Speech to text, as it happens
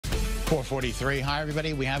4:43. Hi,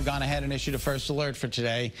 everybody. We have gone ahead and issued a first alert for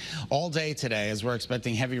today. All day today, as we're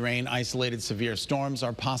expecting heavy rain, isolated severe storms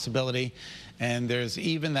are a possibility. And there's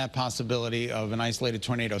even that possibility of an isolated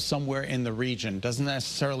tornado somewhere in the region. Doesn't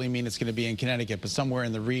necessarily mean it's going to be in Connecticut, but somewhere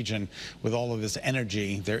in the region with all of this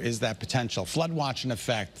energy, there is that potential. Flood watch in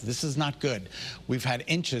effect. This is not good. We've had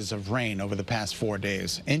inches of rain over the past 4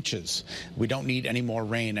 days. Inches. We don't need any more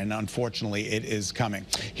rain, and unfortunately, it is coming.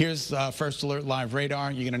 Here's First Alert Live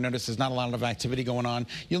radar. You're going to notice there's not a lot of activity going on.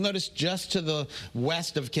 You'll notice just to the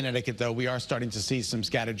west of Connecticut, though, we are starting to see some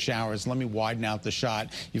scattered showers. Let me widen out the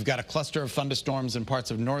shot. You've got a cluster of thunderstorms in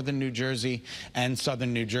parts of northern New Jersey and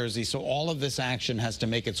southern New Jersey. So all of this action has to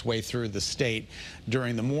make its way through the state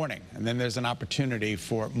during the morning. And then there's an opportunity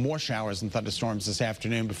for more showers and thunderstorms this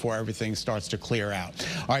afternoon before everything starts to clear out.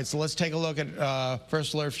 All right, so let's take a look at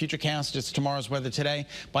First Alert Futurecast. It's tomorrow's weather today.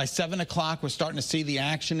 By 7 o'clock, we're starting to see the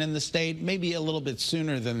action in the state, maybe a little bit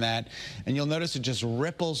sooner than that. And you'll notice it just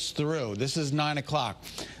ripples through. This is 9 o'clock.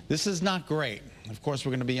 This is not great. Of course, we're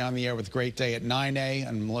going to be on the air with Great Day at 9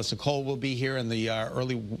 and Melissa Cole will be here in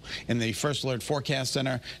the First Alert Forecast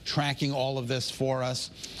Center tracking all of this for us.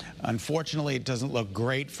 Unfortunately, it doesn't look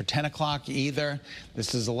great for 10 o'clock either.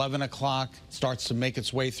 This is 11 o'clock. Starts to make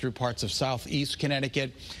its way through parts of southeast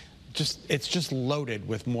Connecticut. It's just loaded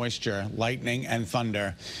with moisture, lightning, and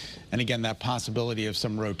thunder. And again, that possibility of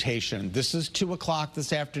some rotation. This is 2 o'clock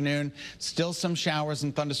this afternoon. Still some showers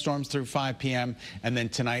and thunderstorms through 5 p.m. And then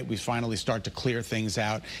tonight, we finally start to clear things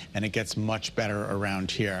out, and it gets much better around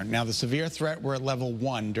here. Now, the severe threat, we're at level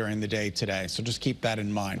 1 during the day today, so just keep that in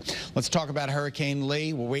mind. Let's talk about Hurricane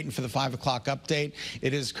Lee. We're waiting for the 5 o'clock update.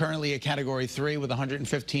 It is currently a Category 3 with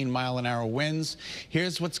 115-mile-an-hour winds.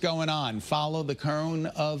 Here's what's going on. Follow the cone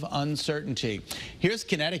of uncertainty. Here's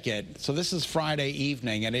Connecticut. So this is Friday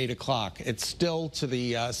evening at 8 o'clock. It's still to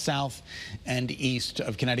the south and east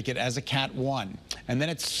of Connecticut as a Cat 1. And then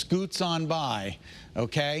it scoots on by,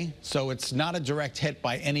 okay? So it's not a direct hit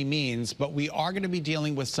by any means, but we are going to be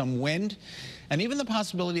dealing with some wind and even the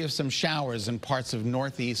possibility of some showers in parts of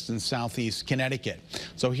northeast and southeast Connecticut.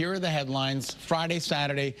 So here are the headlines. Friday,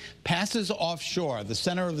 Saturday, passes offshore. The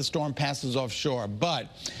center of the storm passes offshore,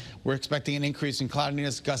 but we're expecting an increase in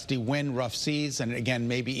cloudiness, gusty wind, rough seas, and again,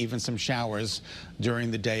 maybe even some showers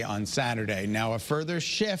during the day on Saturday. Now, a further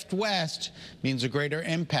shift west means a greater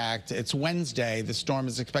impact. It's Wednesday. The storm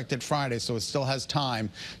is expected Friday, so it still has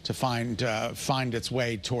time to find its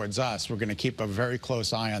way towards us. We're going to keep a very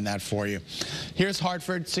close eye on that for you. Here's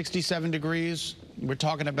Hartford, 67 degrees. We're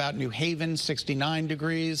talking about New Haven, 69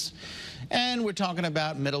 degrees. And we're talking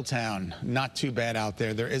about Middletown. Not too bad out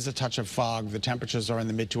there. There is a touch of fog. The temperatures are in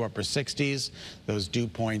the mid to upper 60s. Those dew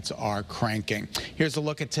points are cranking. Here's a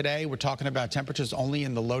look at today. We're talking about temperatures only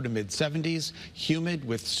in the low to mid 70s, humid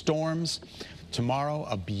with storms. Tomorrow,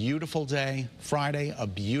 a beautiful day. Friday, a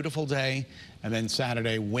beautiful day. And then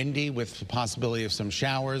Saturday, windy with the possibility of some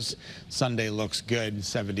showers. Sunday looks good,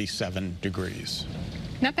 77 degrees.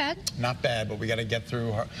 Not bad. Not bad, but we got to get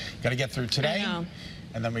through. Got to get through today,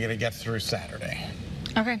 and then we got to get through Saturday.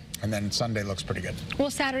 Okay. And then Sunday looks pretty good.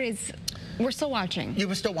 Well, Saturday's, we're still watching. You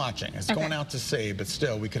were still watching. It's going out to sea, but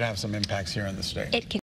still, we could have some impacts here in the state.